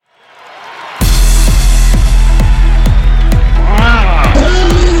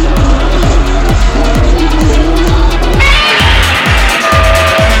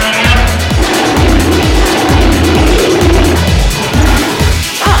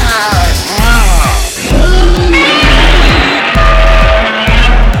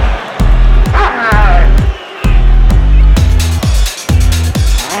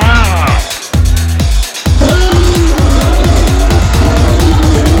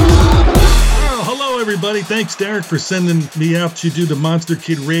everybody. Thanks, Derek, for sending me out to do the Monster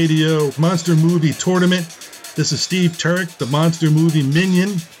Kid Radio Monster Movie Tournament. This is Steve Turek, the Monster Movie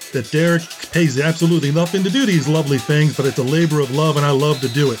Minion, that Derek pays absolutely nothing to do these lovely things, but it's a labor of love, and I love to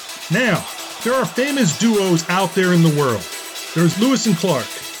do it. Now, there are famous duos out there in the world. There's Lewis and Clark,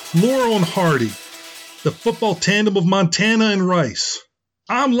 Laurel and Hardy, the football tandem of Montana and Rice.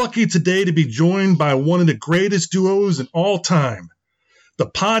 I'm lucky today to be joined by one of the greatest duos in all time, the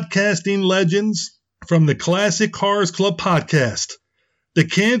podcasting legends from the Classic Cars Club podcast, the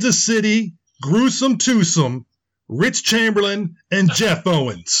Kansas City Gruesome Twosome, Rich Chamberlain and Jeff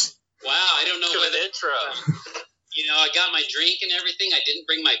Owens. Wow, I don't know what intro. I got my drink and everything. I didn't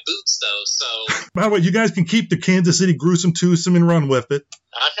bring my boots, though, so... By the way, you guys can keep the Kansas City Gruesome Twosome and run with it.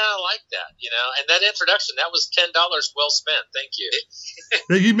 I kind of like that, and that introduction, that was $10 well spent. Thank you.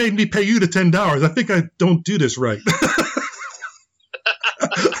 You made me pay you the $10. I think I don't do this right.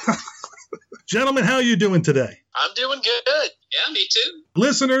 Gentlemen, how are you doing today? I'm doing good. Yeah, me too.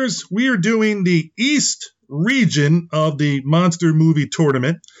 Listeners, we are doing the East region of the Monster Movie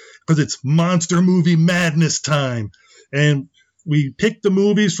Tournament because it's Monster Movie Madness time. And we picked the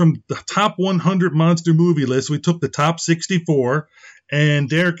movies from the top 100 monster movie list. We took the top 64, and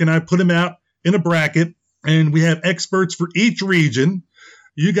Derek and I put them out in a bracket, and we have experts for each region.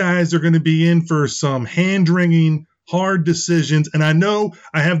 You guys are going to be in for some hand-wringing, hard decisions, and I know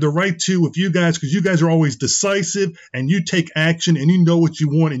I have the right to with you guys because you guys are always decisive and you take action and you know what you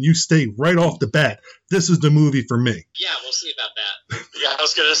want and you stay right off the bat. This is the movie for me. Yeah, we'll see about that. Yeah, I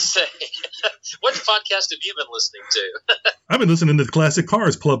was going to say, what podcast have you been listening to? I've been listening to the Classic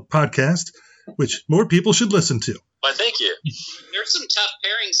Cars Club podcast, which more people should listen to. Why, thank you. There's some tough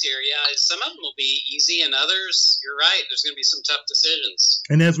pairings here. Yeah, some of them will be easy, and others, you're right, there's going to be some tough decisions.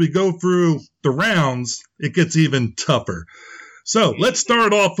 And as we go through the rounds, it gets even tougher. So let's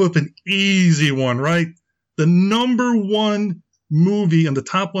start off with an easy one, right? The number one movie on the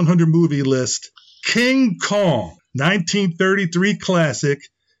top 100 movie list, King Kong, 1933 classic,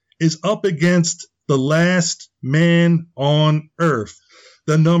 is up against The Last Man on Earth,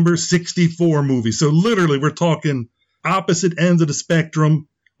 the number 64 movie. So literally, we're talking opposite ends of the spectrum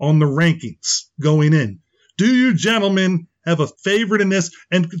on the rankings going in. Do you gentlemen have a favorite in this?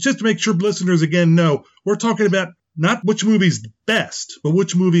 And just to make sure listeners again know, we're talking about not which movie's best, but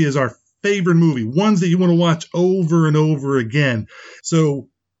which movie is our favorite movie, ones that you want to watch over and over again. So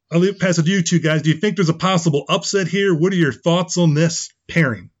I'll pass it to you two guys. Do you think there's a possible upset here? What are your thoughts on this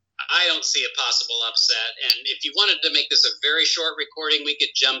pairing? I don't see a possible upset, and if you wanted to make this a very short recording, we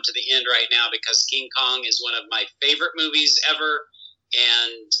could jump to the end right now because King Kong is one of my favorite movies ever,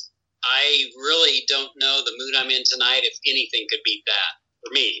 and I really don't know the mood I'm in tonight if anything could beat that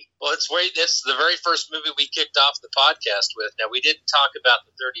for me. Well, it's the very first movie we kicked off the podcast with. Now, we didn't talk about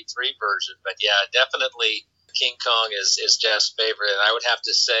the 33 version, but yeah, definitely King Kong is Jeff's favorite, and I would have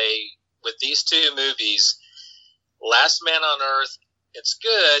to say with these two movies, Last Man on Earth, it's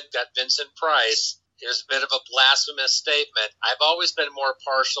good, got Vincent Price. Here's a bit of a blasphemous statement. I've always been more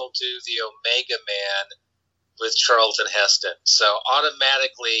partial to the Omega Man with Charlton Heston. So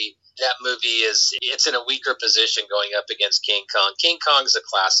automatically that movie it's in a weaker position going up against King Kong. King Kong's a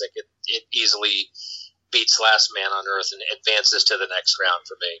classic. It easily beats Last Man on Earth and advances to the next round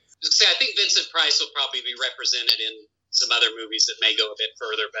for me. I think Vincent Price will probably be represented in some other movies that may go a bit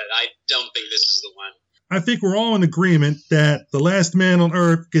further, but I don't think this is the one. I think we're all in agreement that The Last Man on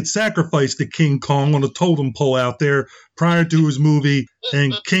Earth gets sacrificed to King Kong on a totem pole out there prior to his movie,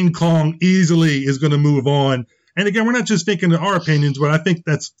 and King Kong easily is going to move on. And again, we're not just thinking our opinions, but I think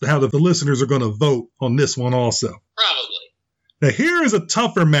that's how the listeners are going to vote on this one also. Probably. Now, here is a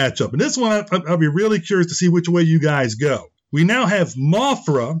tougher matchup, and this one I'll be really curious to see which way you guys go. We now have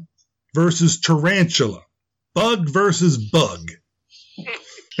Mothra versus Tarantula, Bug versus Bug.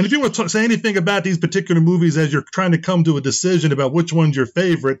 And if you want to say anything about these particular movies as you're trying to come to a decision about which one's your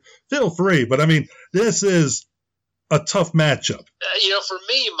favorite, feel free. But, I mean, this is a tough matchup. For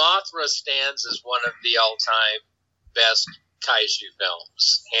me, Mothra stands as one of the all-time best kaiju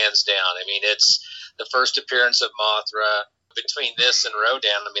films, hands down. I mean, it's the first appearance of Mothra. Between this and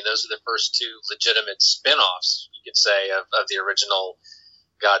Rodan, I mean, those are the first two legitimate spin-offs, you could say, of the original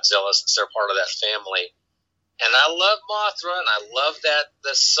Godzilla, since they're part of that family. And I love Mothra, and I love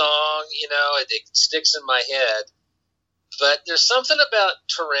the song, it sticks in my head. But there's something about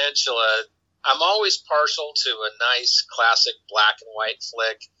Tarantula. I'm always partial to a nice classic black and white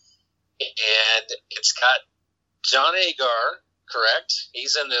flick. And it's got John Agar, correct?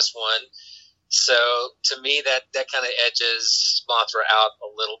 He's in this one. So to me, that kind of edges Mothra out a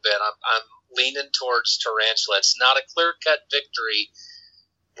little bit. I'm leaning towards Tarantula. It's not a clear-cut victory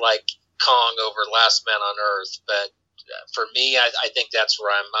like Kong over Last Man on Earth, but for me, I think that's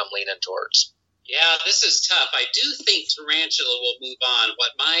where I'm leaning towards. Yeah, this is tough. I do think Tarantula will move on.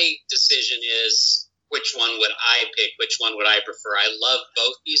 What my decision is, which one would I pick? Which one would I prefer? I love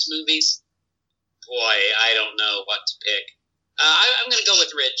both these movies. Boy, I don't know what to pick. I'm going to go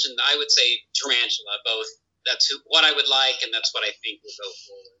with Rich, and I would say Tarantula. Both. That's what I would like, and that's what I think will go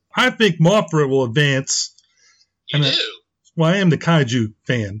forward. I think Mothra will advance. You do? Well, I am the kaiju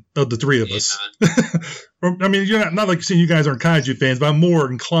fan of the three of us. I mean, you're not like saying you guys aren't kaiju fans, but I'm more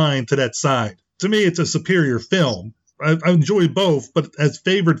inclined to that side. To me, it's a superior film. I enjoy both, but as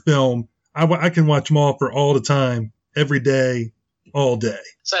favorite film, I can watch Mothra all the time, every day, all day.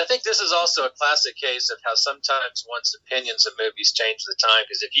 So I think this is also a classic case of how sometimes one's opinions of movies change with time,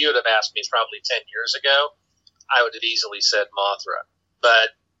 because if you would have asked me probably 10 years ago, I would have easily said Mothra.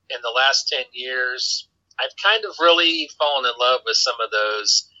 But in the last 10 years, I've kind of really fallen in love with some of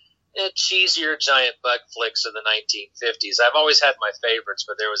those cheesier giant bug flicks of the 1950s. I've always had my favorites,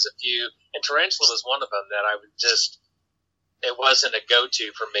 but there was a few, and Tarantula was one of them that I would just, it wasn't a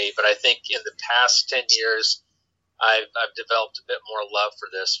go-to for me, but I think in the past 10 years, I've developed a bit more love for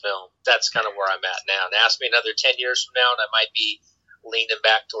this film. That's kind of where I'm at now. And ask me another 10 years from now, and I might be leaning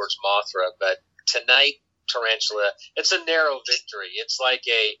back towards Mothra, but tonight, Tarantula, it's a narrow victory. It's like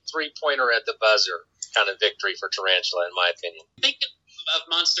a three-pointer at the buzzer kind of victory for Tarantula, in my opinion. Think of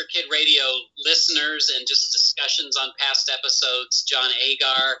Monster Kid Radio listeners and just discussions on past episodes, John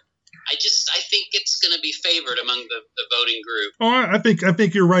Agar. I think it's going to be favored among the voting group. Oh, I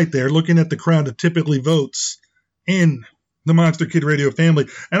think you're right there, looking at the crowd that typically votes in the Monster Kid Radio family.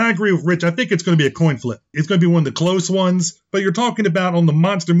 And I agree with Rich. I think it's going to be a coin flip. It's going to be one of the close ones. But you're talking about on the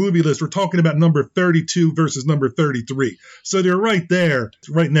monster movie list, we're talking about number 32 versus number 33. So they're right there,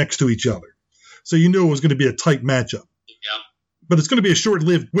 right next to each other. So you knew it was going to be a tight matchup. Yeah. But it's going to be a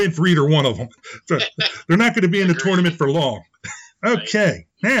short-lived win for either one of them. So they're not going to be in the tournament for long. Okay.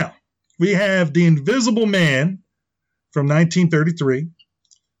 Now, we have The Invisible Man from 1933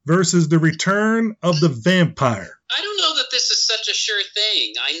 versus The Return of the Vampire. I don't know that this is such a sure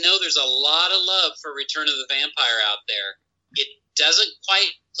thing. I know there's a lot of love for Return of the Vampire out there. It doesn't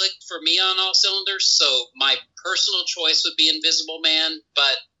quite click for me on all cylinders, so my personal choice would be Invisible Man,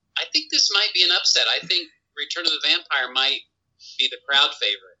 but I think this might be an upset. I think Return of the Vampire might be the crowd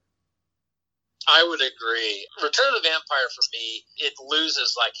favorite. I would agree. Return of the Vampire, for me, it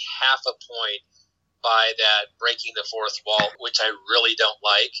loses like half a point by that breaking the fourth wall, which I really don't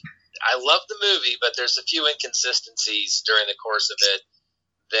like. I love the movie, but there's a few inconsistencies during the course of it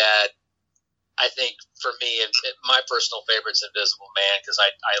that I think, for me, my personal favorite's Invisible Man, because I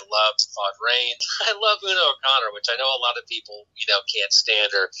love Claude Rains. I love Una O'Connor, which I know a lot of people, can't stand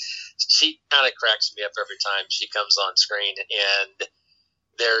her. She kind of cracks me up every time she comes on screen, and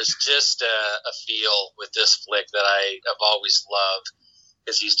there's just a feel with this flick that I have always loved,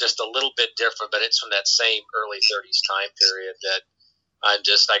 because he's just a little bit different, but it's from that same early 30s time period that I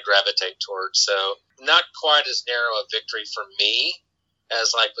gravitate towards. So not quite as narrow a victory for me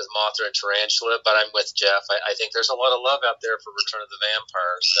as like with Mothra and Tarantula, but I'm with Jeff. I think there's a lot of love out there for Return of the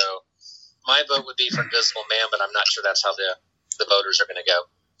Vampire. So my vote would be for Invisible Man, but I'm not sure that's how the voters are going to go.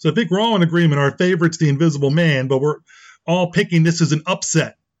 So I think we're all in agreement. Our favorite's The Invisible Man, but we're all picking this as an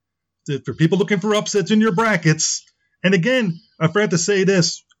upset. For people looking for upsets in your brackets, and again, I forgot to say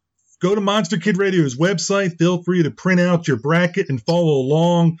this, go to Monster Kid Radio's website. Feel free to print out your bracket and follow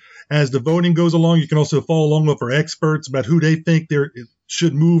along as the voting goes along. You can also follow along with our experts about who they think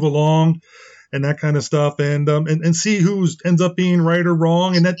should move along and that kind of stuff, and see who ends up being right or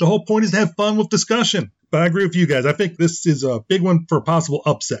wrong. And that the whole point is to have fun with discussion. But I agree with you guys. I think this is a big one for a possible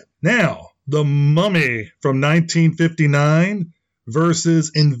upset. Now, The Mummy from 1959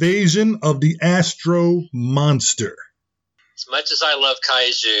 versus Invasion of the Astro Monster. As much as I love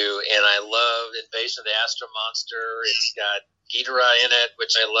kaiju and I love Invasion of the Astro Monster, it's got Ghidorah in it,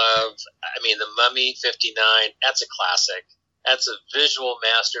 which I love. I mean, The Mummy 59, that's a classic. That's a visual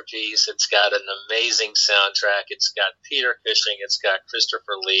masterpiece. It's got an amazing soundtrack. It's got Peter Cushing. It's got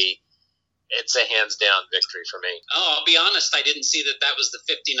Christopher Lee. It's a hands-down victory for me. Oh, I'll be honest, I didn't see that was the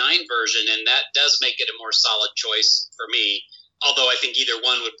 59 version, and that does make it a more solid choice for me. Although I think either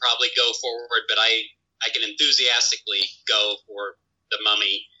one would probably go forward, but I can enthusiastically go for The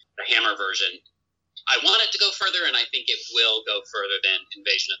Mummy, the Hammer version. I want it to go further, and I think it will go further than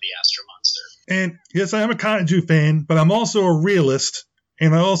Invasion of the Astro Monster. And yes, I am a kaiju fan, but I'm also a realist,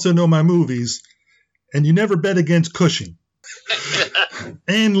 and I also know my movies, and you never bet against Cushing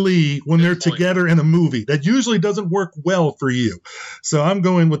and Lee when they're together in a movie. That usually doesn't work well for you. So I'm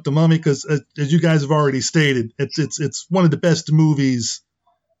going with The Mummy because, as you guys have already stated, it's one of the best movies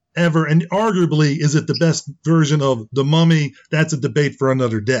ever. And arguably, is it the best version of The Mummy? That's a debate for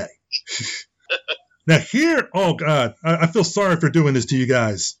another day. Now here, oh God, I feel sorry for doing this to you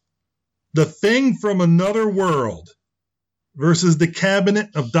guys. The Thing from Another World versus The Cabinet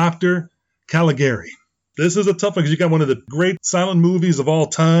of Dr. Caligari. This is a tough one because you got one of the great silent movies of all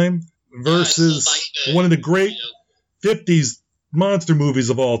time versus one of the great 50s monster movies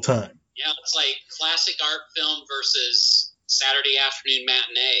of all time. Yeah, it's like classic art film versus Saturday afternoon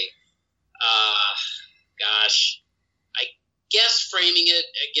matinee. Gosh, I guess framing it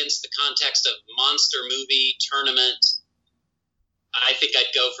against the context of monster movie tournament, I think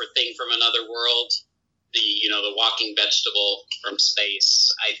I'd go for Thing from Another World. The walking vegetable from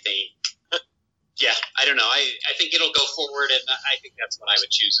space, I think. Yeah, I don't know. I think it'll go forward, and I think that's what I would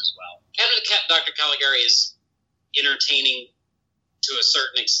choose as well. Cabinet of Dr. Caligari is entertaining to a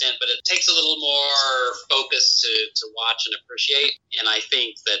certain extent, but it takes a little more focus to watch and appreciate. And I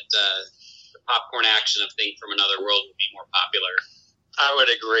think that the popcorn action of Thing from Another World would be more popular. I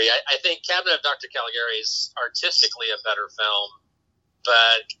would agree. I think Cabinet of Dr. Caligari is artistically a better film,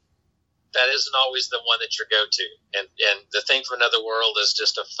 but that isn't always the one that your go-to. And The Thing from Another World is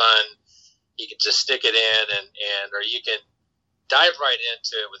just a fun, you can just stick it in or you can dive right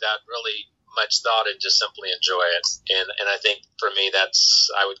into it without really much thought and just simply enjoy it. And I think for me,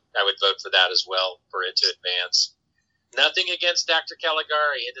 I would vote for that as well for it to advance. Nothing against Dr.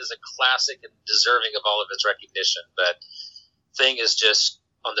 Caligari. It is a classic and deserving of all of its recognition, but Thing is just,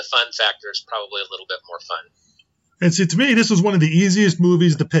 on the fun factor, it's probably a little bit more fun. And see, to me, this was one of the easiest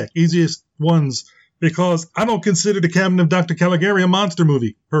movies to pick, easiest ones, because I don't consider The Cabinet of Dr. Caligari a monster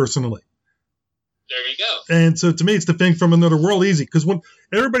movie, personally. There you go. And so to me, it's The Thing from Another World easy, because when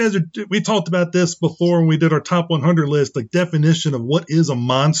everybody we talked about this before when we did our top 100 list, like definition of what is a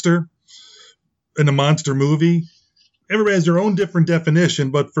monster in a monster movie. Everybody has their own different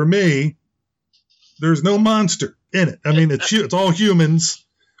definition, but for me, there's no monster in it. I mean, it's all humans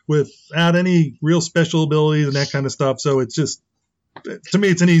without any real special abilities and that kind of stuff. So it's just, to me,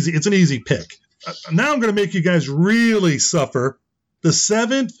 it's an easy pick. Now I'm going to make you guys really suffer. The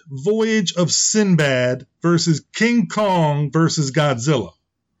Seventh Voyage of Sinbad versus King Kong versus Godzilla.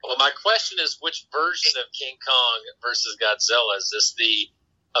 Well, my question is, which version of King Kong versus Godzilla? Is this the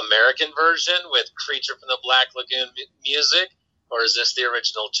American version with Creature from the Black Lagoon music, or is this the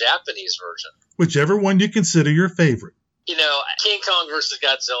original Japanese version? Whichever one you consider your favorite. King Kong versus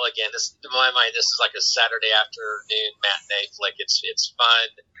Godzilla, again, in my mind, this is like a Saturday afternoon matinee flick. It's fun.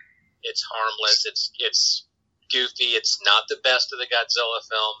 It's harmless. It's goofy. It's not the best of the Godzilla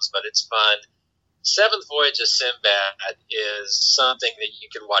films, but it's fun. Seventh Voyage of Sinbad is something that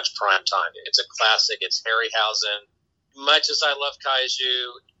you can watch prime time. It's a classic. It's Harryhausen. Much as I love kaiju,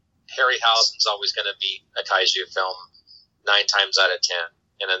 Harryhausen's always going to be a kaiju film 9 times out of 10.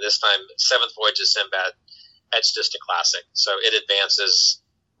 And then this time, Seventh Voyage of Sinbad, that's just a classic. So it advances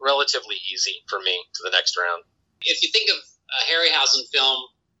relatively easy for me to the next round. If you think of a Harryhausen film,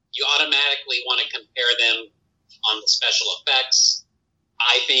 you automatically want to compare them on the special effects.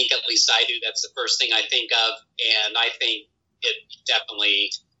 I think, at least I do, that's the first thing I think of. And I think it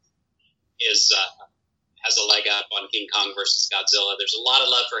definitely is has a leg up on King Kong versus Godzilla. There's a lot of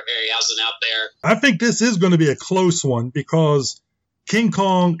love for Harryhausen out there. I think this is going to be a close one because King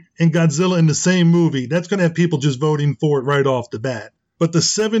Kong and Godzilla in the same movie, that's going to have people just voting for it right off the bat. But The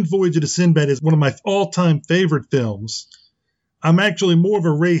Seventh Voyage of the Sinbad is one of my all-time favorite films. I'm actually more of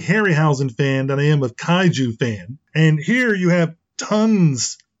a Ray Harryhausen fan than I am a kaiju fan. And here you have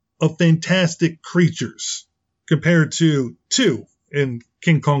tons of fantastic creatures compared to 2 in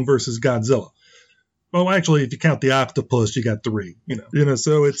King Kong versus Godzilla. Well, actually, if you count the octopus, you got 3.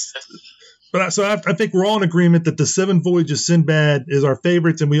 So it's. But I think we're all in agreement that The Seventh Voyage of Sinbad is our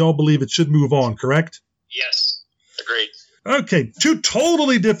favorites, and we all believe it should move on. Correct? Yes, agreed. Okay, 2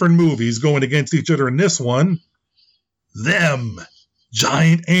 totally different movies going against each other in this one. Them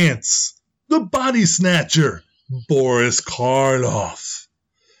Giant Ants, The Body Snatcher, Boris Karloff.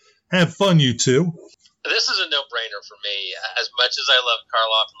 Have fun, you two. This is a no-brainer for me. As much as I love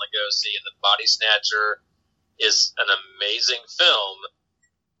Karloff and Lugosi, and The Body Snatcher is an amazing film,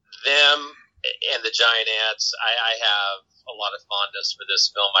 them and The Giant Ants, I have a lot of fondness for this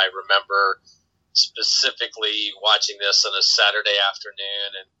film. I remember specifically watching this on a Saturday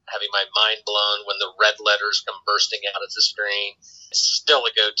afternoon and having my mind blown when the red letters come bursting out of the screen. It's still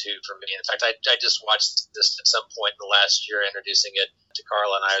a go-to for me. In fact, I just watched this at some point in the last year, introducing it to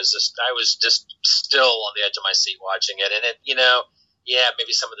Carla, and I was just still on the edge of my seat watching it. And it,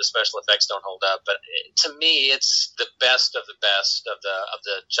 maybe some of the special effects don't hold up, but to me, it's the best of the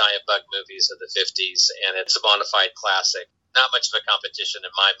giant bug movies of the 50s, and it's a bona fide classic. not much of a competition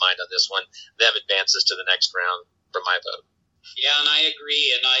in my mind on this one. Them advances to the next round for my vote. Yeah, and I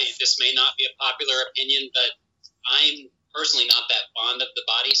agree. And this may not be a popular opinion, but I'm personally not that fond of the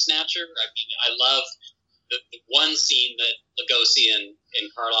Body Snatcher. I mean, I love the one scene that Lugosi and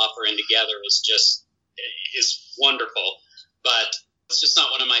Karloff are in together is wonderful, but it's just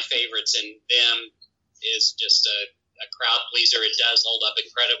not one of my favorites. And Them is just a crowd pleaser. It does hold up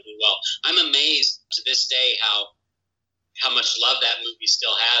incredibly well. I'm amazed to this day how much love that movie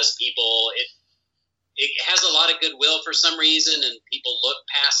still has. It has a lot of goodwill for some reason, and people look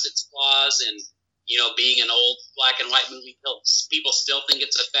past its flaws. And being an old black and white movie, people still think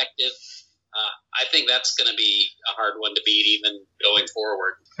it's effective. I think that's going to be a hard one to beat even going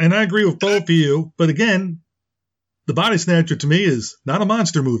forward. And I agree with both of you. But again, The Body Snatcher to me is not a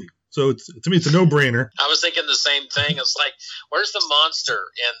monster movie. So to me, it's a no-brainer. I was thinking the same thing. It's like, where's the monster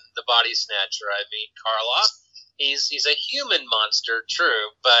in The Body Snatcher? I mean, Karloff, he's a human monster,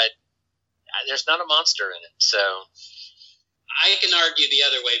 true, but there's not a monster in it. So I can argue the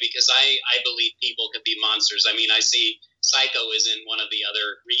other way because I believe people can be monsters. I mean, I see Psycho is in one of the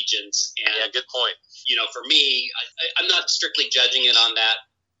other regions. And, yeah, good point. For me, I'm not strictly judging it on that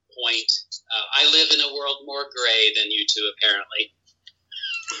point. I live in a world more gray than you two, apparently.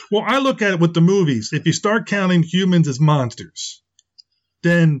 Well, I look at it with the movies. If you start counting humans as monsters,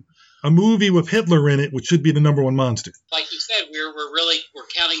 then a movie with Hitler in it, which should be the number one monster. Like you said, we're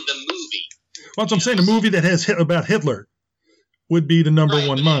counting the movie. Well, that's what I'm saying. A movie that has about Hitler would be the number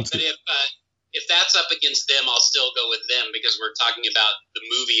one monster. But if that's up against Them, I'll still go with Them because we're talking about the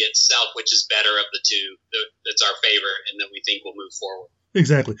movie itself, which is better of the two. That's our favorite, and that we think will move forward.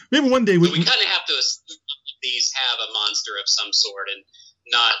 Exactly. Maybe one day we kind of have to assume these have a monster of some sort and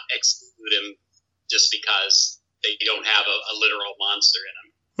not exclude him just because they don't have a literal monster in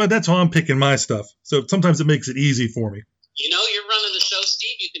them. But that's how I'm picking my stuff. So sometimes it makes it easy for me. You're running the show,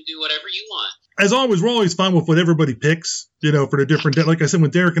 Steve. You can do whatever you want. As always, we're always fine with what everybody picks, for the different... Like I said,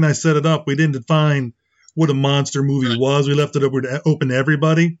 when Derek and I set it up, we didn't define what a monster movie was. We left it open to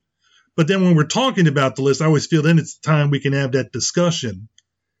everybody. But then when we're talking about the list, I always feel then it's time we can have that discussion.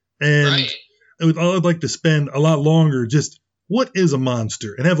 And I'd like to spend a lot longer just... what is a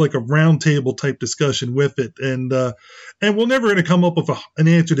monster? And have like a round table type discussion with it. And we're never going to come up with an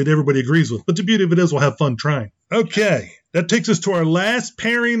answer that everybody agrees with. But the beauty of it is we'll have fun trying. Okay, that takes us to our last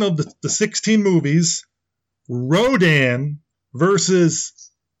pairing of the 16 movies. Rodan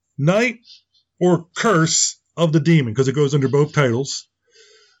versus Night or Curse of the Demon, because it goes under both titles.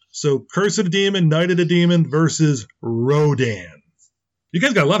 So Curse of the Demon, Night of the Demon versus Rodan. You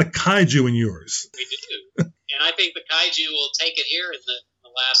guys got a lot of kaiju in yours. We do. And I think the kaiju will take it here in the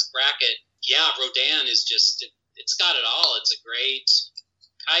last bracket. Yeah, Rodan is just, it's got it all. It's a great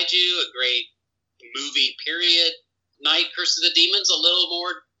kaiju, a great movie, period. Night, Curse of the Demon's a little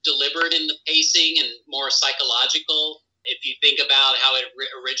more deliberate in the pacing and more psychological. If you think about how it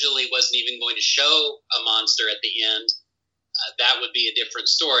originally wasn't even going to show a monster at the end, that would be a different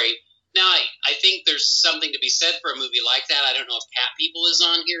story. Now, I think there's something to be said for a movie like that. I don't know if Cat People is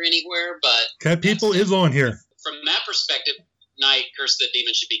on here anywhere, but... Cat People is on here. From that perspective, Night, Curse of the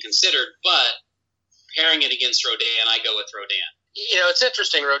Demon should be considered, but pairing it against Rodan, I go with Rodan. It's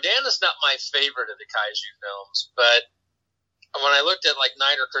interesting. Rodan is not my favorite of the kaiju films, but when I looked at like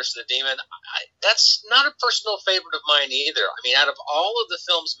Night or Curse of the Demon, that's not a personal favorite of mine either. I mean, out of all of the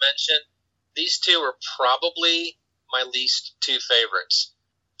films mentioned, these two are probably my least two favorites.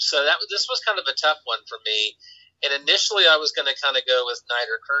 So this was kind of a tough one for me. And initially I was going to kind of go with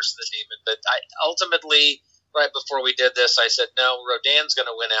Night or Curse of the Demon, but I ultimately, right before we did this, I said, no, Rodan's going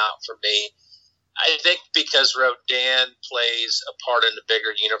to win out for me. I think because Rodan plays a part in the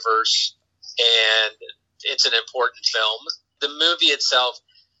bigger universe and it's an important film. The movie itself,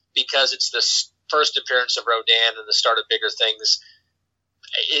 because it's the first appearance of Rodan and the start of bigger things,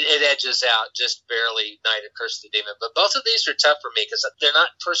 it edges out just barely Night or Curse of the Demon. But both of these are tough for me because they're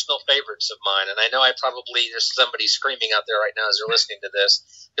not personal favorites of mine. And I know there's somebody screaming out there right now as they're listening to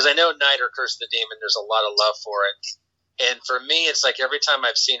this, because I know Night or Curse of the Demon, there's a lot of love for it. And for me, it's like every time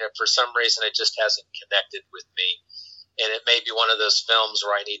I've seen it, for some reason, it just hasn't connected with me. And it may be one of those films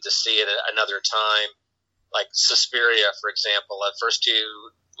where I need to see it another time, like Suspiria, for example. The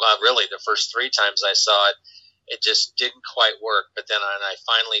first three times I saw it, it just didn't quite work. But then when I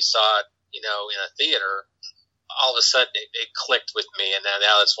finally saw it, in a theater, all of a sudden it clicked with me, and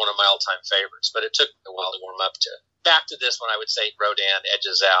now it's one of my all-time favorites. But it took a while to warm up to. Back to this one, I would say Rodan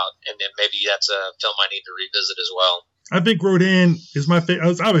edges out, and then maybe that's a film I need to revisit as well. I think Rodan is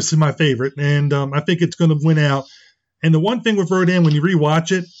obviously my favorite, and I think it's going to win out. And the one thing with Rodan, when you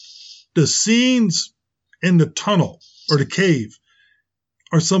rewatch it, the scenes in the tunnel or The Cave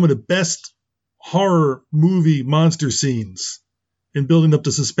are some of the best horror movie monster scenes in building up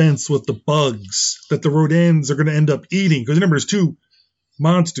the suspense with the bugs that the Rodans are going to end up eating. Because remember, there's two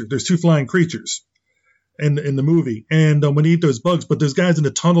monsters, there's two flying creatures in the movie, and when they eat those bugs, but those guys in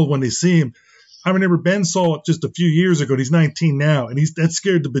the tunnel, when they see him, I remember Ben saw it just a few years ago, and he's 19 now, and that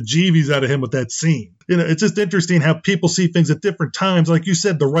scared the bejeebies out of him with that scene. It's just interesting how people see things at different times. Like you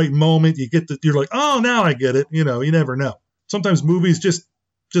said, the right moment, you're like, oh, now I get it. You never know. Sometimes movies just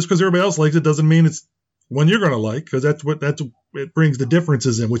because everybody else likes it doesn't mean it's one you're going to like, because that's what it brings the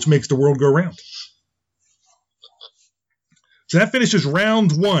differences in, which makes the world go round. So that finishes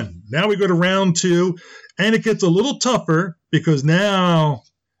round 1. Now we go to round 2, and it gets a little tougher because now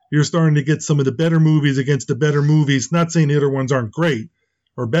you're starting to get some of the better movies against the better movies. Not saying the other ones aren't great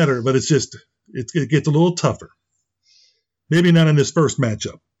or better, but it gets a little tougher. Maybe not in this first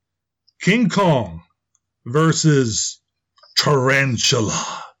matchup. King Kong versus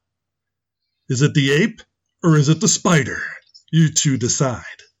Tarantula. Is it the ape or is it the spider? You two decide.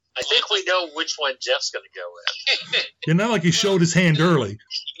 I think we know which one Jeff's going to go with. Not like he showed his hand early.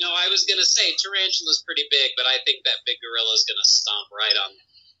 I was going to say Tarantula's pretty big, but I think that big gorilla's going to stomp right on him.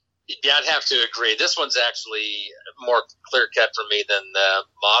 Yeah, I'd have to agree. This one's actually more clear-cut for me than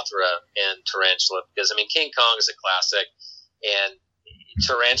Mothra and Tarantula, because, King Kong is a classic, and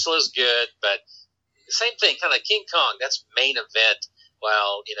Tarantula's good, but the same thing, kind of King Kong, that's main event,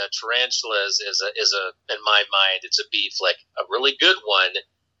 while, Tarantula is in my mind, it's a B flick, a really good one,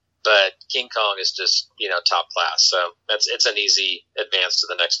 but King Kong is just, top class, so it's an easy advance to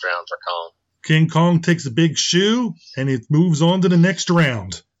the next round for Kong. King Kong takes a big shoe, and it moves on to the next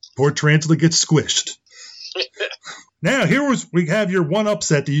round. Poor Tarantula gets squished. Now, we have your one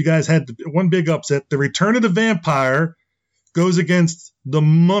upset that you guys had, one big upset. The Return of the Vampire goes against The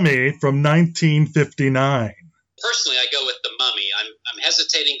Mummy from 1959. Personally, I go with The Mummy. I'm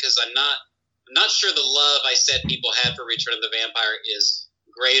hesitating because I'm not sure the love I said people had for Return of the Vampire is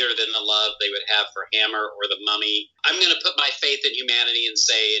greater than the love they would have for Hammer or The Mummy. I'm going to put my faith in humanity and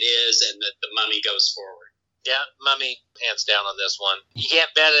say it is, and that The Mummy goes forward. Yeah, Mummy, hands down on this one. You can't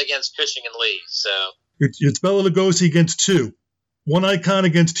bet against Cushing and Lee, so. It's Bela Lugosi against two. One icon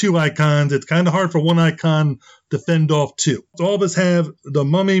against two icons. It's kind of hard for one icon to fend off two. So all of us have The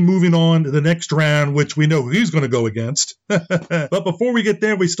Mummy moving on to the next round, which we know who he's going to go against. But before we get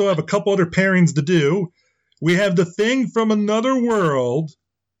there, we still have a couple other pairings to do. We have The Thing from Another World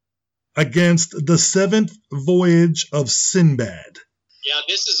against The Seventh Voyage of Sinbad. Yeah,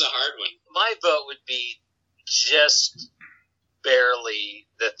 this is a hard one. My vote would be just barely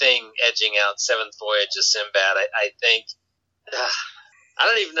The Thing edging out Seventh Voyage of Sinbad. I think, I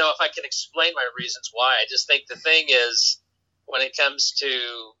don't even know if I can explain my reasons why. I just think The Thing is, when it comes to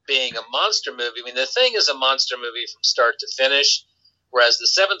being a monster movie, The Thing is a monster movie from start to finish, whereas The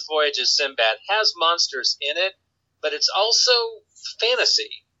Seventh Voyage of Sinbad has monsters in it, but it's also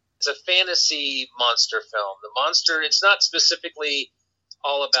fantasy. It's a fantasy monster film. The monster, it's not specifically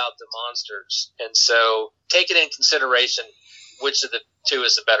all about the monsters. And so, taking in consideration which of the two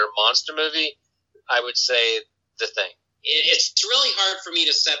is a better monster movie, I would say The Thing. It's really hard for me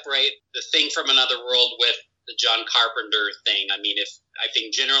to separate The Thing from Another World with the John Carpenter Thing. I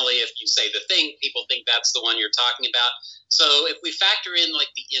think generally if you say The Thing, people think that's the one you're talking about. So if we factor in like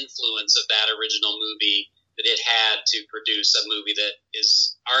the influence of that original movie that it had to produce a movie that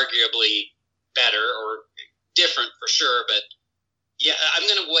is arguably better or different for sure, but yeah, I'm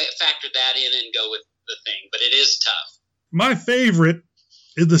going to factor that in and go with The Thing, but it is tough. My favorite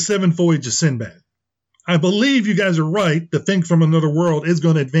is The Seventh Voyage of Sinbad. I believe you guys are right. The Thing from Another World is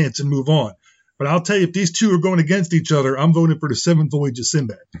going to advance and move on. But I'll tell you, if these two are going against each other, I'm voting for The Seventh Voyage of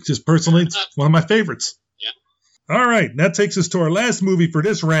Sinbad. Just personally, it's one of my favorites. Yeah. All right, that takes us to our last movie for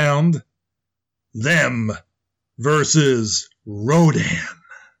this round, Them versus Rodan.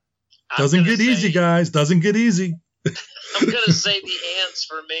 Doesn't get easy, guys. Doesn't get easy. I'm going to say the ants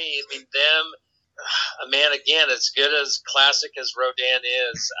for me. Them, man, again, as good as classic as Rodan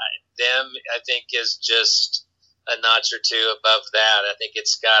is, Them, I think, is just a notch or two above that. I think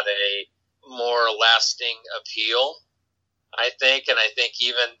it's got a more lasting appeal, I think. And I think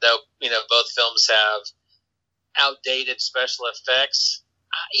even though, both films have outdated special effects,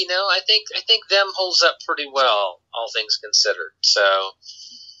 I think Them holds up pretty well, all things considered. So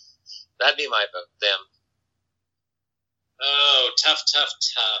that'd be my vote, Them. Oh, tough.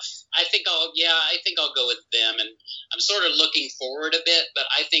 I think I'll go with Them, and I'm sort of looking forward a bit, but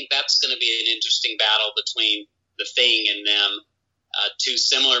I think that's going to be an interesting battle between The Thing and Them, two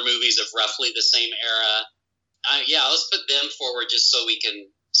similar movies of roughly the same era. Let's put Them forward just so we can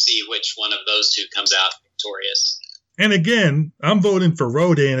see which one of those two comes out victorious. And again, I'm voting for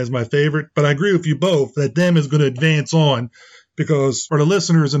Rodan as my favorite, but I agree with you both that Them is going to advance on because for the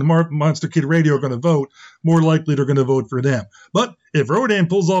listeners in Monster Kid Radio are going to vote, more likely they're going to vote for Them. But if Rodan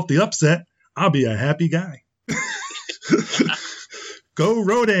pulls off the upset, I'll be a happy guy. Go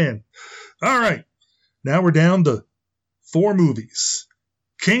Rodan. All right. Now we're down to 4 movies.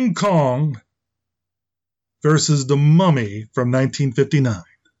 King Kong versus The Mummy from 1959.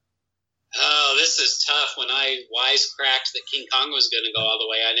 Oh, this is tough. When I wisecracked that King Kong was going to go all the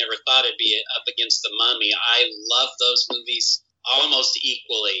way, I never thought it'd be up against The Mummy. I love those movies almost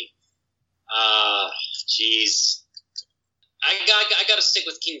equally. Jeez. I got to stick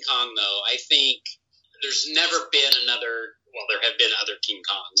with King Kong, though. I think there's never been another... Well, there have been other King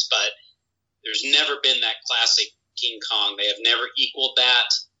Kongs, but there's never been that classic King Kong. They have never equaled that.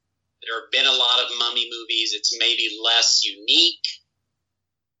 There have been a lot of mummy movies. It's maybe less unique,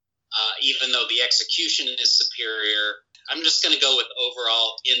 even though the execution is superior. I'm just going to go with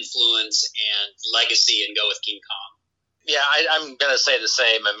overall influence and legacy and go with King Kong. Yeah, I'm going to say the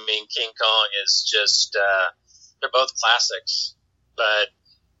same. I mean, King Kong is just, they're both classics, but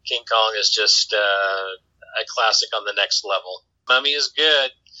King Kong is just a classic on the next level. Mummy is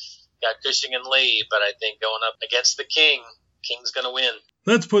good. Got Cushing and Lee, but I think going up against the King, King's going to win.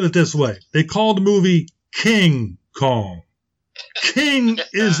 Let's put it this way. They called the movie King Kong. King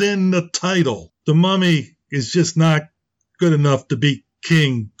is in the title. The Mummy is just not good enough to beat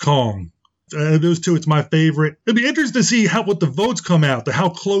King Kong. Those two, it's my favorite. It'd be interesting to see what the votes come out, how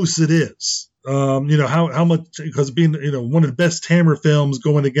close it is. How much, because being, one of the best Hammer films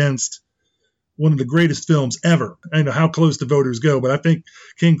going against one of the greatest films ever. I know how close the voters go, but I think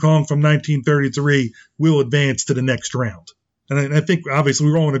King Kong from 1933 will advance to the next round. And I think, obviously,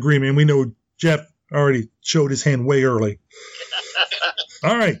 we're all in agreement. We know Jeff already showed his hand way early.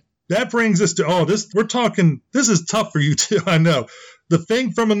 All right. That brings us to, this is tough for you too, I know. The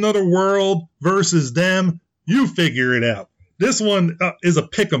Thing from Another World versus Them, you figure it out. This one is a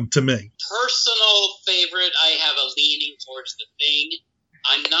pick'em to me. Personal favorite, I have a leaning towards The Thing.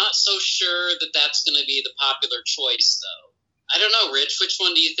 I'm not so sure that that's going to be the popular choice, though. I don't know, Rich. Which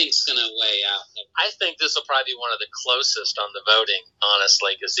one do you think is going to weigh out? I think this will probably be one of the closest on the voting,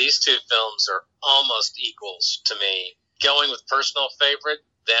 honestly, because these two films are almost equals to me. Going with personal favorite,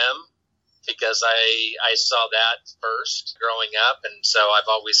 Them, because I saw that first growing up, and so I've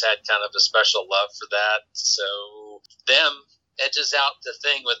always had kind of a special love for that. So Them edges out The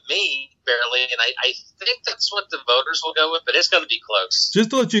Thing with me barely, and I think that's what the voters will go with, but it's going to be close. Just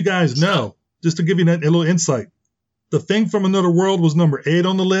to let you guys know, just to give you a little insight, The Thing from Another World was number 8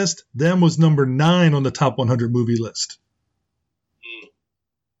 on the list. Them was number 9 on the top 100 movie list.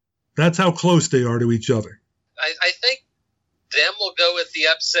 That's how close they are to each other. I think Them will go with the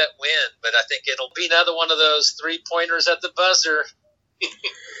upset win, but I think it'll be another one of those 3-pointers at the buzzer.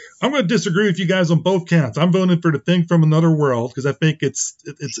 I'm going to disagree with you guys on both counts. I'm voting for The Thing from Another World because I think it's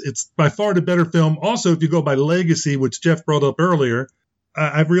by far the better film. Also, if you go by legacy, which Jeff brought up earlier,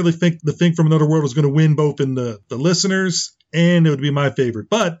 I really think The Thing from Another World is going to win both in the listeners, and it would be my favorite.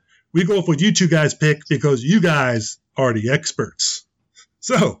 But we go with what you two guys pick because you guys are the experts.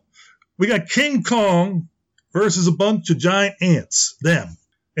 So we got King Kong versus a bunch of giant ants, Them.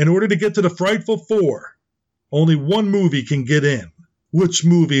 In order to get to the Frightful Four, only one movie can get in. Which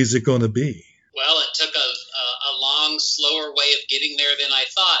movie is it going to be? Well, it took a long, slower way of getting there than I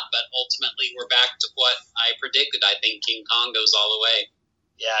thought, but ultimately we're back to what I predicted. I think King Kong goes all the way.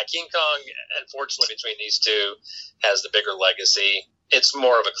 Yeah, King Kong, unfortunately, between these two, has the bigger legacy. It's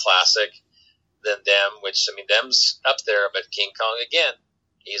more of a classic than Them, which, I mean, Them's up there, but King Kong, again,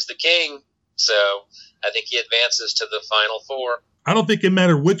 he's the king. So I think he advances to the final four. I don't think it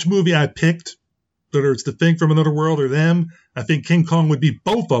mattered which movie I picked, whether it's The Thing from Another World or Them. I think King Kong would be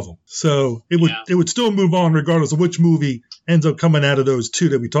both of them. So it would still move on regardless of which movie ends up coming out of those two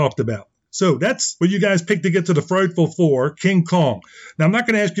that we talked about. So that's what you guys picked to get to the Frightful Four, King Kong. Now, I'm not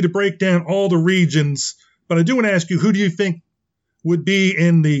going to ask you to break down all the regions, but I do want to ask you, who do you think would be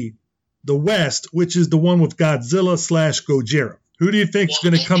in the West, which is the one with Godzilla / Gojira? Who do you think is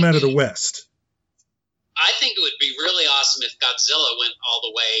going to come out of the West? I think it would be really awesome if Godzilla went all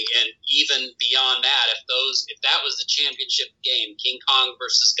the way, and even beyond that, if that was the championship game, King Kong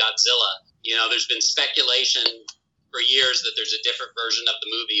versus Godzilla. There's been speculation for years that there's a different version of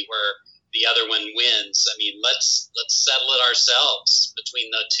the movie where the other one wins. I mean, let's settle it ourselves between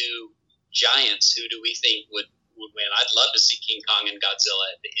the two giants. Who do we think would win? I'd love to see King Kong and Godzilla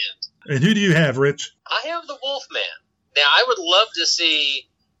at the end. And who do you have, Rich? I have the Wolfman. Now, I would love to see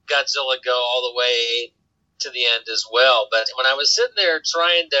Godzilla go all the way to the end as well, but when I was sitting there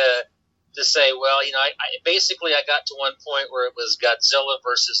trying to to say, well, I basically I got to one point where it was Godzilla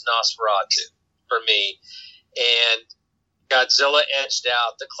versus Nosferatu for me, and Godzilla edged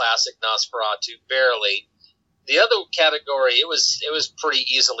out the classic Nosferatu barely. The other category, it was pretty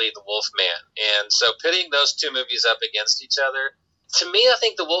easily the Wolfman, and so pitting those two movies up against each other, to me, I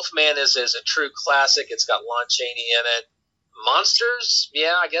think the Wolfman is a true classic. It's got Lon Chaney in it. Monsters,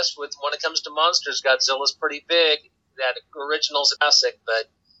 yeah, I guess when it comes to monsters, Godzilla's pretty big. That original's a classic, but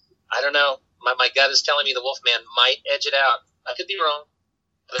I don't know. My gut is telling me the Wolfman might edge it out. I could be wrong,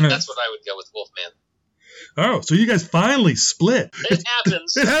 but that's what I would go with, Wolfman. Oh, so you guys finally split. It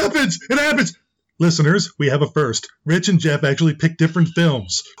happens. It happens. Listeners, we have a first. Rich and Jeff actually picked different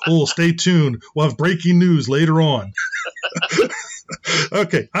films. Oh, stay tuned. We'll have breaking news later on.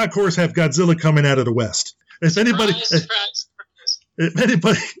 Okay, I, of course, have Godzilla coming out of the West. If anybody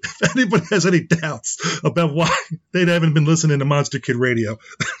has any doubts about why they haven't been listening to Monster Kid Radio.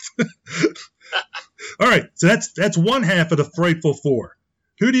 All right, so that's one half of the Frightful Four.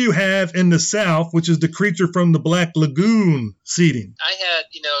 Who do you have in the South, which is the Creature from the Black Lagoon seating? I had,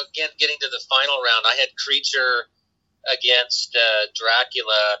 again, getting to the final round, I had Creature against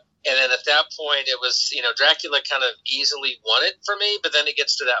Dracula. And then at that point, it was, Dracula kind of easily won it for me. But then it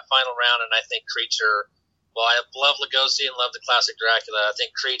gets to that final round, and I think Creature, well, I love Lugosi and love the classic Dracula. I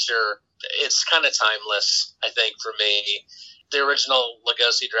think Creature, it's kind of timeless, I think, for me. The original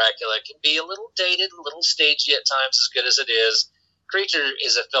Lugosi Dracula can be a little dated, a little stagey at times, as good as it is. Creature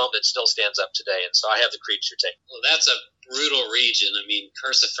is a film that still stands up today, and so I have the Creature take. Well, that's a brutal region. I mean,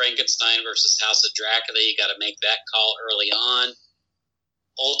 Curse of Frankenstein versus House of Dracula, you got to make that call early on.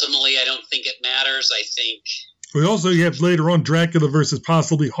 Ultimately, I don't think it matters. I think... We also have later on Dracula versus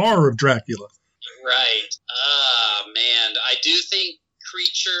possibly Horror of Dracula. Right. Man, I do think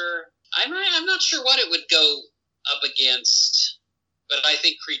Creature... I'm not sure what it would go up against, but I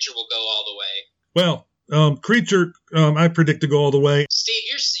think Creature will go all the way. Well... Creature, I predict to go all the way. Steve,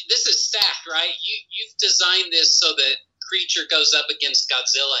 this is stacked, right? You've designed this so that Creature goes up against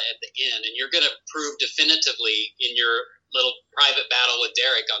Godzilla at the end, and you're going to prove definitively in your little private battle with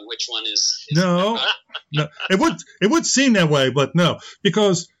Derek on which one is no. It would seem that way, but no,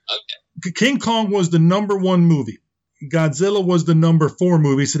 because King Kong was the number 1 movie. Godzilla was the number 4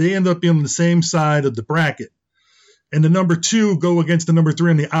 movie, so they end up being on the same side of the bracket. And the number 2 go against the number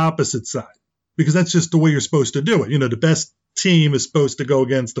 3 on the opposite side. Because that's just the way you're supposed to do it. The best team is supposed to go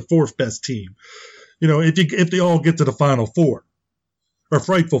against the 4th best team. If they all get to the Final Four. Or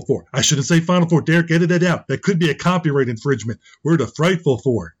Frightful Four. I shouldn't say Final Four. Derek, edit that out. That could be a copyright infringement. We're the Frightful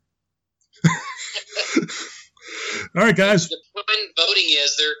Four. All right, guys. The point voting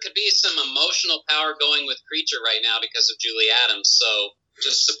is there could be some emotional power going with Creature right now because of Julie Adams. So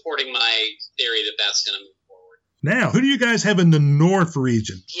just supporting my theory that that's going to move. Now, who do you guys have in the North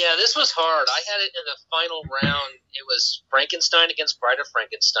region? Yeah, this was hard. I had it in the final round. It was Frankenstein against Bride of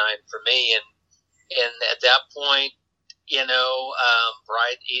Frankenstein for me. And at that point,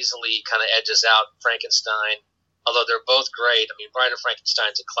 Bride easily kind of edges out Frankenstein, although they're both great. I mean, Bride of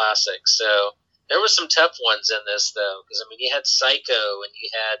Frankenstein's a classic. So there were some tough ones in this, though, because, you had Psycho and you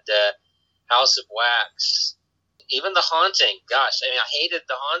had House of Wax. Even The Haunting, gosh, I hated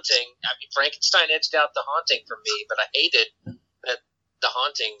The Haunting. Frankenstein edged out The Haunting for me, but I hated that The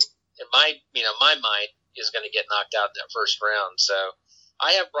Haunting, in my mind, is going to get knocked out in that first round. So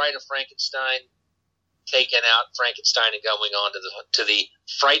I have Bride of Frankenstein taking out Frankenstein and going on to the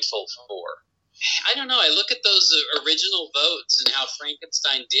Frightful Four. I don't know. I look at those original votes and how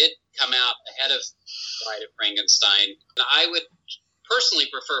Frankenstein did come out ahead of Bride of Frankenstein. I would personally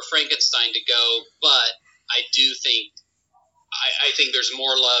prefer Frankenstein to go, but I do think I think there's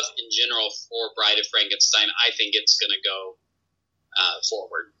more love in general for Bride of Frankenstein. I think it's going to go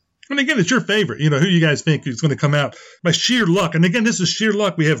forward. And again, it's your favorite. Who you guys think is going to come out by sheer luck. And again, this is sheer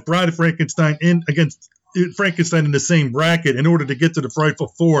luck. We have Bride of Frankenstein against Frankenstein in the same bracket. In order to get to the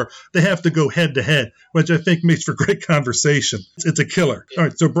Frightful Four, they have to go head to head, which I think makes for great conversation. It's a killer. All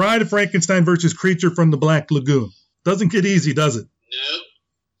right, so Bride of Frankenstein versus Creature from the Black Lagoon. Doesn't get easy, does it? Nope.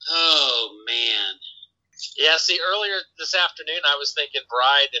 Oh, man. Yeah, see, earlier this afternoon I was thinking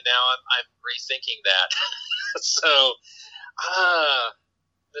Bride, and now I'm rethinking that. So,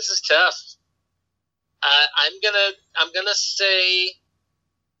 this is tough. I'm gonna say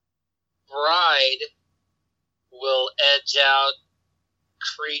Bride will edge out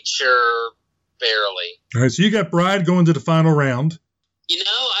Creature barely. All right, so you got Bride going to the final round.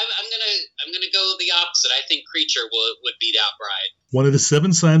 I'm gonna go the opposite. I think Creature would beat out Bride. One of the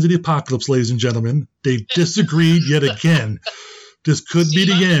 7 signs of the apocalypse, ladies and gentlemen. They've disagreed yet again. This could be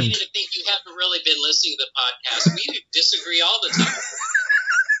the end. I think you haven't really been listening to the podcast. We disagree all the time.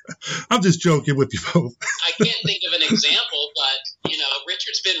 I'm just joking with you both. I can't think of an example, but,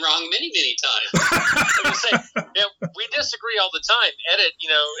 Richard's been wrong many, many times. I would say, we disagree all the time.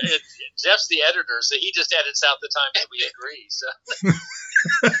 Jeff's the editor, so he just edits out the time that we agree. So.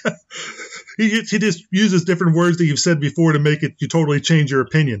 He just uses different words that you've said before to make it you totally change your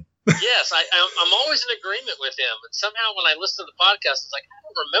opinion. Yes, I'm always in agreement with him, and somehow when I listen to the podcast, it's like I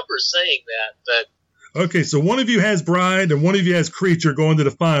don't remember saying that. But okay, so one of you has Bride and one of you has Creature going to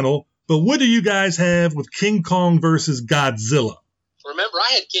the final. But what do you guys have with King Kong versus Godzilla? Remember,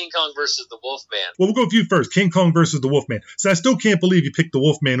 I had King Kong versus the Wolfman. Well, we'll go with you first. King Kong versus the Wolfman. So I still can't believe you picked the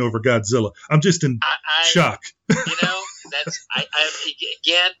Wolfman over Godzilla. I'm just in shock. That's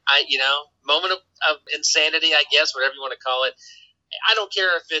moment of insanity, I guess, whatever you want to call it. I don't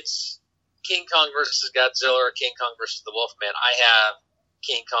care if it's King Kong versus Godzilla or King Kong versus the Wolfman. I have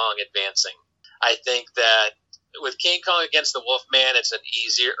King Kong advancing. I think that with King Kong against the Wolfman, it's an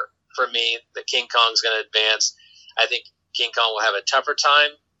easier for me that King Kong's going to advance. I think King Kong will have a tougher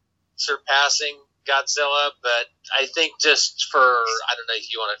time surpassing Godzilla, but I think just for, I don't know if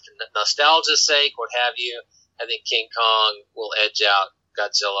you want it for nostalgia's sake, what have you, I think King Kong will edge out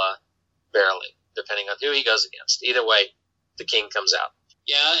Godzilla barely, depending on who he goes against. Either way, the King comes out.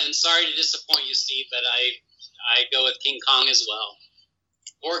 Yeah, and sorry to disappoint you, Steve, but I go with King Kong as well.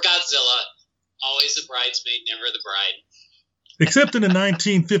 Or Godzilla. Always the bridesmaid, never the bride. Except in the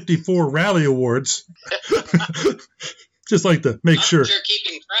 1954 Rally Awards. Just like to make sure. You're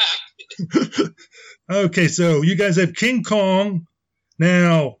keeping track. Okay, so you guys have King Kong.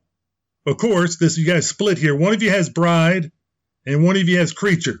 Now, of course, you guys split here. One of you has Bride, and one of you has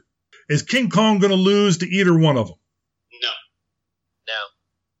Creature. Is King Kong going to lose to either one of them? No.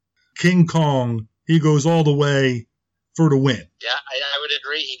 King Kong, he goes all the way for the win. Yeah, I would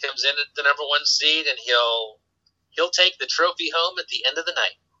agree. He comes in at the number 1 seed, and he'll take the trophy home at the end of the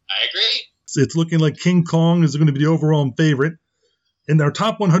night. I agree. It's looking like King Kong is going to be the overall favorite. In our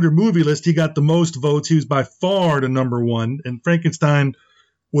top 100 movie list, he got the most votes. He was by far the number 1, and Frankenstein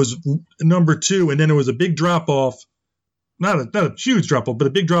was number 2, and then there was a big drop-off. Not a huge drop-off, but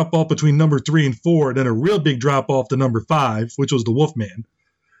a big drop-off between number 3 and 4, and then a real big drop-off to number 5, which was the Wolfman.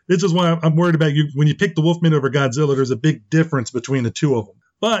 This is why I'm worried about you. When you pick the Wolfman over Godzilla, there's a big difference between the two of them.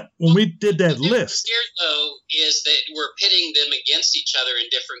 But when we did that list... Here, though, is that we're pitting them against each other in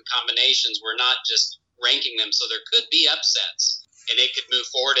different combinations. We're not just ranking them, so there could be upsets. And it could move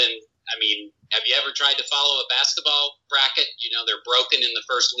forward. And, have you ever tried to follow a basketball bracket? They're broken in the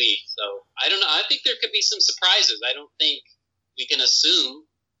first week. So, I don't know. I think there could be some surprises. I don't think we can assume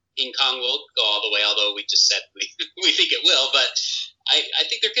King Kong will go all the way, although we just said we think it will. But I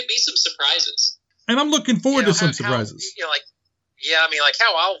think there could be some surprises. And I'm looking forward to some surprises. Like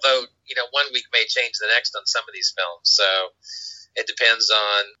how I'll vote, 1 week may change the next on some of these films. So it depends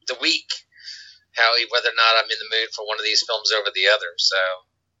on the week, whether or not I'm in the mood for one of these films over the other. So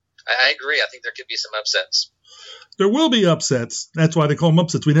I agree. I think there could be some upsets. There will be upsets. That's why they call them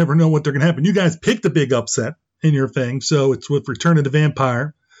upsets. We never know what they're going to happen. You guys picked a big upset in your thing. So it's with Return of the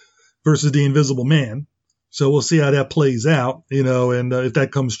Vampire versus The Invisible Man. So we'll see how that plays out, and if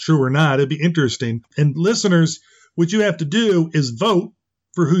that comes true or not. It'd be interesting. And listeners, what you have to do is vote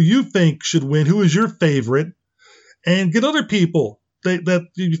for who you think should win, who is your favorite, and get other people that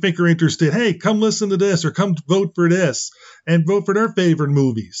you think are interested. Hey, come listen to this or come vote for this and vote for their favorite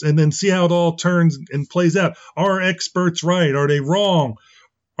movies and then see how it all turns and plays out. Are experts right? Are they wrong?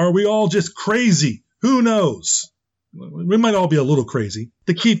 Are we all just crazy? Who knows? We might all be a little crazy.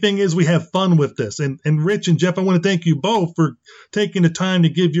 The key thing is we have fun with this. And Rich and Jeff, I want to thank you both for taking the time to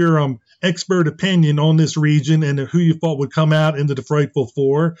give your expert opinion on this region and who you thought would come out into the Frightful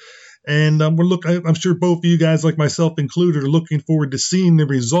Four. And I'm sure both of you guys, like myself included, are looking forward to seeing the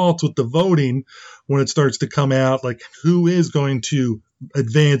results with the voting when it starts to come out, like who is going to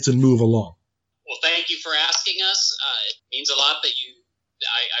advance and move along. Well, thank you for asking us. It means a lot that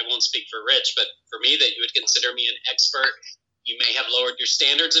I won't speak for Rich, but for me, that you would consider me an expert. You may have lowered your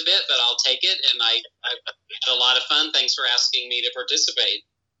standards a bit, but I'll take it. And I had a lot of fun. Thanks for asking me to participate.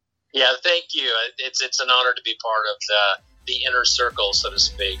 Yeah, thank you. It's an honor to be part of the inner circle, so to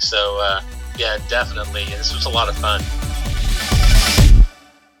speak. So, yeah, definitely. This was a lot of fun.